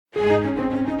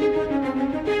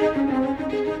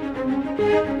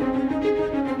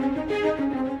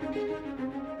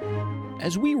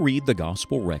As we read the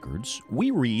gospel records,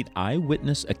 we read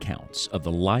eyewitness accounts of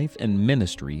the life and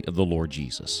ministry of the Lord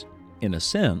Jesus. In a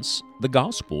sense, the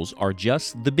Gospels are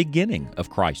just the beginning of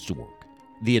Christ's work.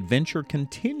 The adventure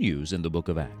continues in the book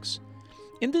of Acts.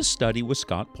 In this study with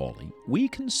Scott Pauley, we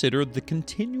consider the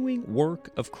continuing work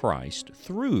of Christ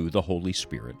through the Holy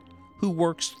Spirit, who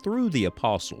works through the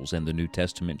apostles and the New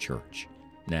Testament church.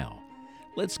 Now,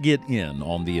 let's get in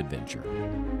on the adventure.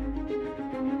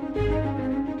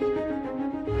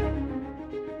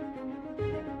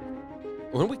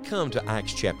 When we come to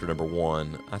Acts chapter number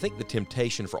 1, I think the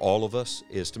temptation for all of us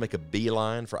is to make a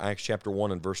beeline for Acts chapter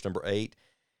 1 and verse number 8,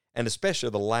 and especially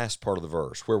the last part of the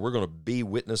verse, where we're going to be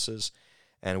witnesses,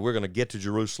 and we're going to get to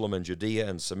Jerusalem and Judea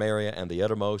and Samaria and the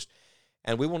uttermost,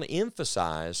 and we want to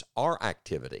emphasize our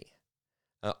activity,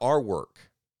 our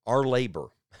work, our labor.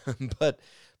 But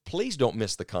please don't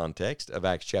miss the context of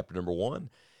Acts chapter number 1,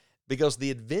 because the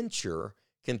adventure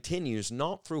continues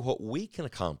not through what we can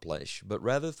accomplish, but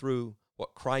rather through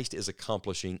what Christ is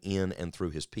accomplishing in and through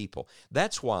his people.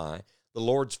 That's why the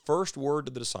Lord's first word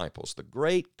to the disciples, the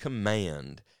great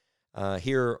command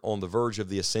here on the verge of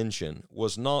the ascension,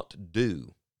 was not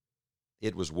do,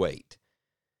 it was wait.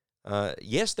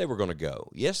 Yes, they were going to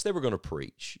go. Yes, they were going to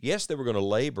preach. Yes, they were going to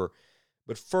labor.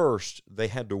 But first, they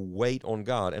had to wait on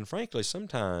God. And frankly,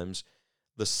 sometimes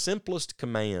the simplest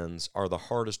commands are the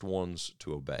hardest ones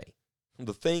to obey.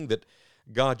 The thing that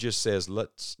God just says,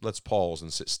 let's pause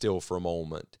and sit still for a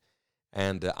moment,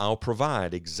 and I'll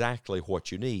provide exactly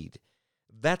what you need.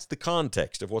 That's the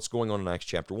context of what's going on in Acts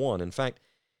chapter 1. In fact,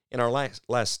 in our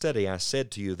last study, I said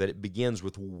to you that it begins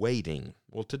with waiting.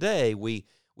 Well, today we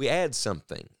add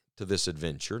something to this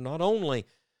adventure. Not only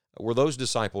were those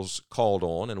disciples called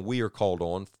on, and we are called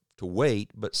on to wait,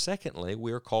 but secondly,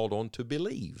 we are called on to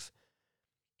believe.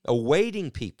 A waiting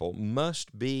people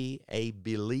must be a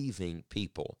believing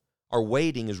people. Our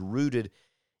waiting is rooted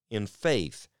in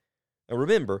faith. Now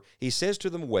remember, he says to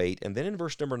them, wait, and then in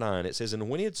verse number 9 it says, and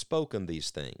when he had spoken these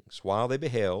things, while they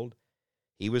beheld,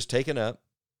 he was taken up,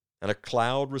 and a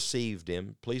cloud received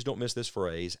him, please don't miss this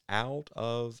phrase, out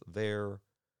of their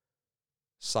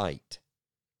sight.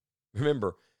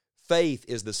 Remember, faith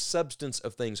is the substance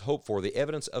of things hoped for, the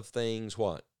evidence of things,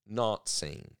 what? Not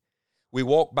seen. We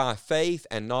walk by faith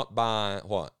and not by,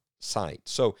 what? Sight.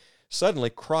 So, suddenly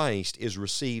Christ is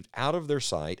received out of their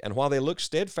sight, and while they looked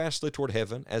steadfastly toward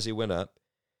heaven as he went up,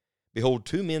 behold,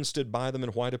 two men stood by them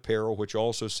in white apparel, which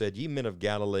also said, Ye men of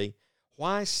Galilee,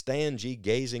 why stand ye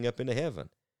gazing up into heaven?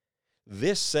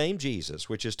 This same Jesus,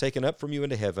 which is taken up from you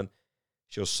into heaven,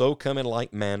 shall so come in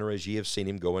like manner as ye have seen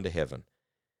him go into heaven.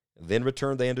 Then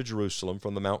returned they unto Jerusalem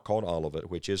from the mount called Olivet,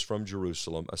 which is from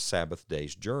Jerusalem a Sabbath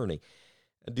day's journey.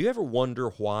 Do you ever wonder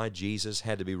why Jesus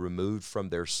had to be removed from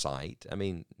their sight? I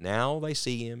mean, now they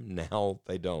see him, now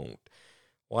they don't.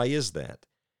 Why is that?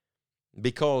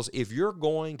 Because if you're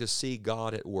going to see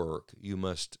God at work, you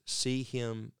must see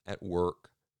him at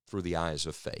work through the eyes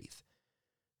of faith.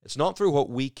 It's not through what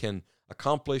we can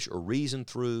accomplish or reason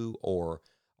through or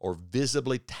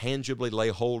visibly, tangibly lay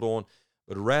hold on,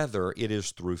 but rather it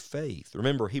is through faith.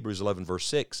 Remember, Hebrews 11, verse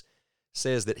 6,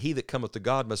 says that he that cometh to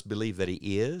God must believe that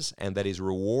he is, and that he's a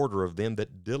rewarder of them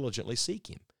that diligently seek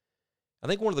him. I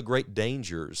think one of the great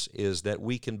dangers is that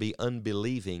we can be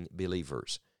unbelieving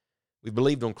believers. We've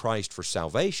believed on Christ for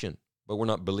salvation, but we're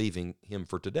not believing him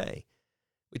for today.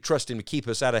 We trust him to keep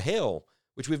us out of hell,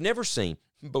 which we've never seen,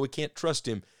 but we can't trust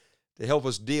him to help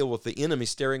us deal with the enemy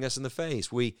staring us in the face.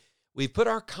 We've put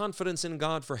our confidence in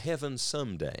God for heaven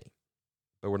someday,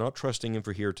 but we're not trusting him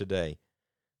for here today.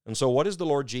 And so what is the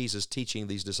Lord Jesus teaching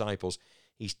these disciples?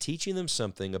 He's teaching them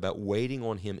something about waiting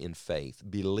on him in faith,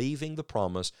 believing the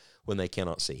promise when they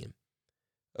cannot see him.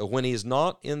 When he is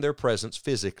not in their presence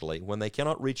physically, when they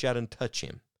cannot reach out and touch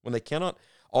him, when they cannot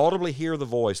audibly hear the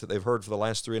voice that they've heard for the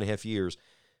last 3.5 years,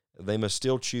 they must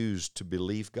still choose to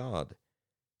believe God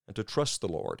and to trust the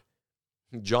Lord.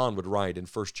 John would write in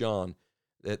 1 John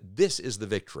that this is the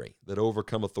victory that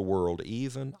overcometh the world,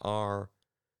 even our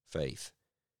faith.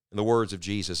 In the words of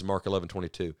Jesus in Mark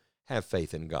 11:22, have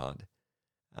faith in God.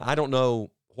 I don't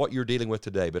know what you're dealing with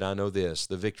today, but I know this,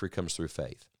 the victory comes through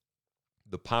faith.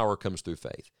 The power comes through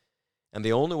faith. And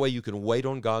the only way you can wait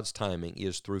on God's timing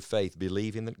is through faith,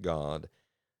 believing that God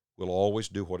will always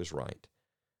do what is right.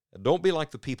 Don't be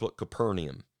like the people at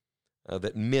Capernaum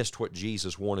that missed what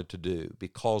Jesus wanted to do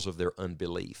because of their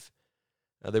unbelief.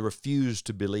 They refused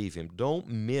to believe him. Don't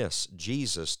miss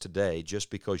Jesus today just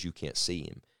because you can't see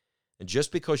him. And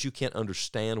just because you can't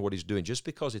understand what he's doing, just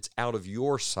because it's out of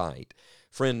your sight,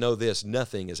 friend, know this,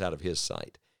 nothing is out of his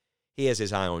sight. He has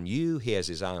his eye on you. He has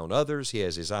his eye on others. He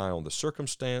has his eye on the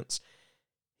circumstance.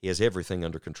 He has everything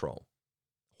under control.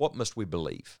 what must we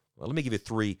believe? Well, let me give you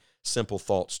 3 simple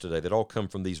thoughts today that all come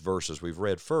from these verses we've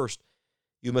read. First,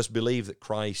 you must believe that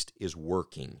Christ is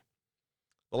working.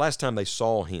 The last time they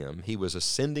saw him, he was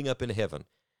ascending up in heaven.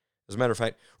 As a matter of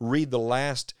fact, read the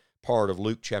last part of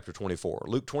Luke chapter 24.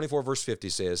 Luke 24 verse 50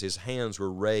 says, his hands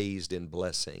were raised in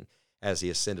blessing as he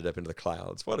ascended up into the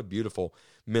clouds. What a beautiful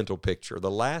mental picture.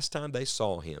 The last time they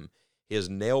saw him, his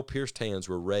nail-pierced hands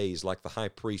were raised like the high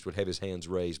priest would have his hands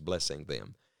raised, blessing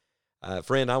them.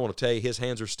 Friend, I want to tell you, his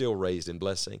hands are still raised in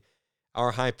blessing.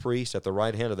 Our high priest at the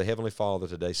right hand of the Heavenly Father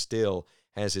today still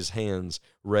has his hands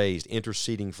raised,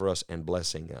 interceding for us and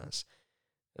blessing us.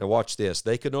 Now watch this.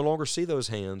 They could no longer see those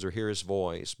hands or hear his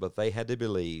voice, but they had to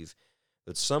believe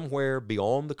that somewhere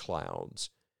beyond the clouds,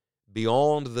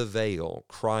 beyond the veil,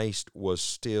 Christ was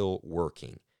still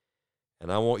working.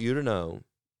 And I want you to know,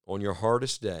 on your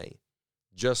hardest day,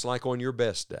 just like on your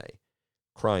best day,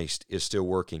 Christ is still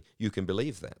working. You can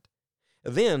believe that.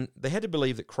 Then they had to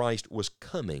believe that Christ was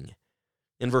coming.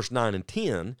 In verse 9 and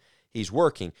 10, he's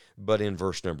working, but in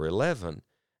verse number 11,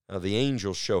 the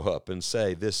angels show up and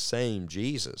say, this same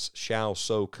Jesus shall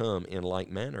so come in like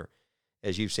manner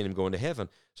as you've seen him go into heaven.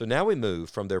 So now we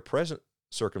move from their present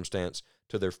circumstance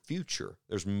to their future.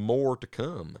 There's more to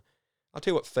come. I'll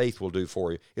tell you what faith will do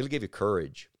for you. It'll give you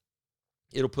courage.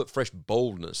 It'll put fresh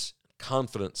boldness,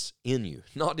 confidence in you,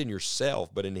 not in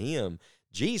yourself, but in him.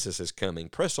 Jesus is coming.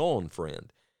 Press on,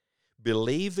 friend.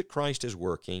 Believe that Christ is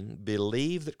working,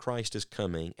 believe that Christ is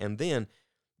coming, and then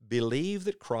believe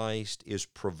that Christ is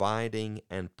providing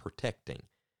and protecting.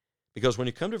 Because when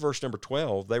you come to verse number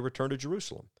 12, they return to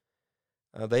Jerusalem.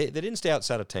 They didn't stay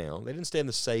outside of town. They didn't stay in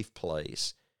the safe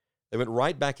place. They went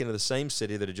right back into the same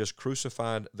city that had just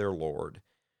crucified their Lord.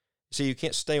 See, you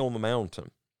can't stay on the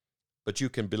mountain, but you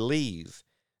can believe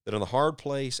that in the hard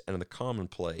place and in the common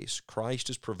place, Christ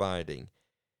is providing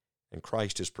and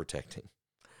Christ is protecting.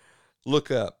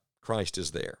 Look up, Christ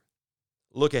is there.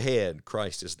 Look ahead,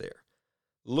 Christ is there.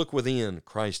 Look within,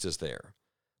 Christ is there.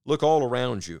 Look all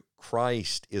around you,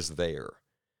 Christ is there.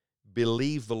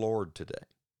 Believe the Lord today.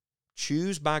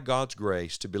 Choose by God's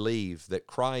grace to believe that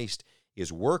Christ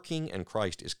is working and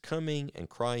Christ is coming and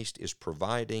Christ is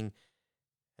providing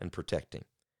and protecting.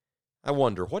 I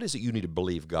wonder, what is it you need to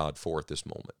believe God for at this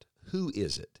moment? Who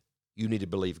is it you need to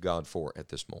believe God for at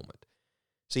this moment?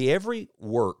 See, every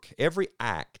work, every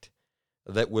act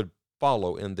that would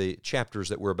follow in the chapters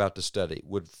that we're about to study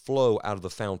would flow out of the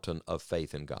fountain of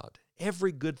faith in God.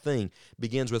 Every good thing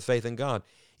begins with faith in God.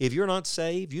 If you're not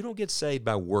saved, you don't get saved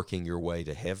by working your way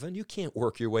to heaven. You can't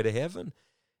work your way to heaven.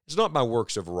 It's not by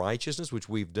works of righteousness, which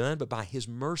we've done, but by his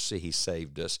mercy he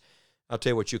saved us. I'll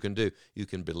tell you what you can do. You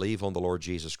can believe on the Lord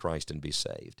Jesus Christ and be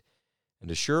saved.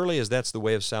 And as surely as that's the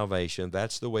way of salvation,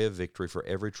 that's the way of victory for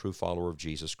every true follower of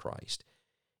Jesus Christ.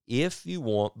 If you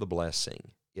want the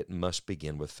blessing, it must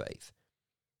begin with faith.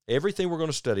 Everything we're going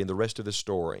to study in the rest of this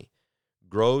story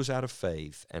grows out of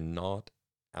faith and not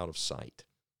out of sight.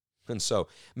 And so,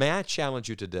 may I challenge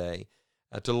you today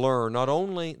to learn not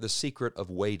only the secret of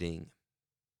waiting,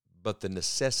 but the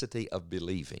necessity of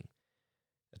believing.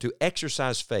 To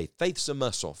exercise faith. Faith's a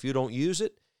muscle. If you don't use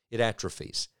it, it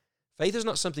atrophies. Faith is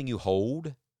not something you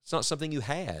hold. It's not something you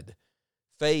had.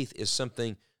 Faith is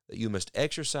something that you must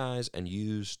exercise and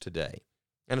use today.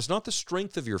 And it's not the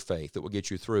strength of your faith that will get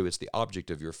you through. It's the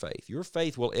object of your faith. Your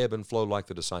faith will ebb and flow like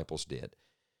the disciples did.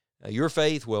 Your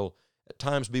faith will at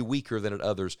times be weaker than at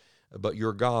others, but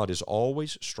your God is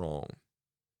always strong,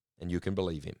 and you can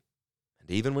believe him. And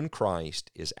even when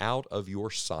Christ is out of your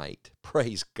sight,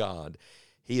 praise God,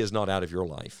 he is not out of your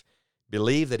life.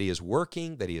 Believe that he is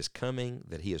working, that he is coming,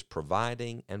 that he is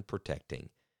providing and protecting.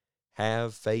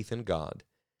 Have faith in God,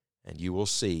 and you will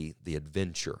see the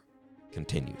adventure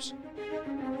continues.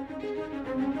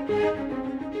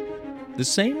 The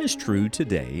same is true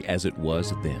today as it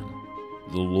was then.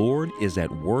 The Lord is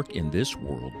at work in this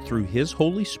world through his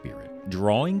Holy Spirit,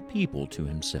 drawing people to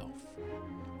himself.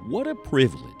 What a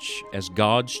privilege as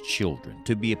God's children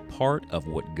to be a part of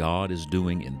what God is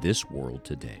doing in this world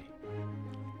today.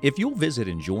 If you'll visit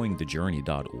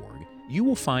enjoyingthejourney.org, you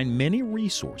will find many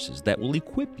resources that will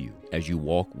equip you as you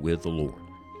walk with the Lord.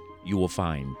 You will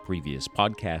find previous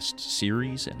podcast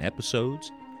series and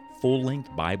episodes, full-length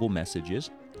Bible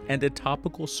messages, and a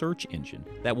topical search engine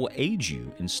that will aid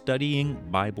you in studying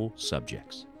Bible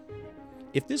subjects.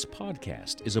 If this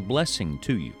podcast is a blessing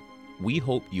to you, we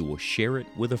hope you will share it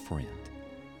with a friend.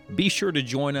 Be sure to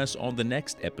join us on the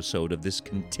next episode of this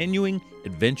continuing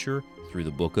adventure through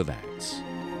the book of Acts.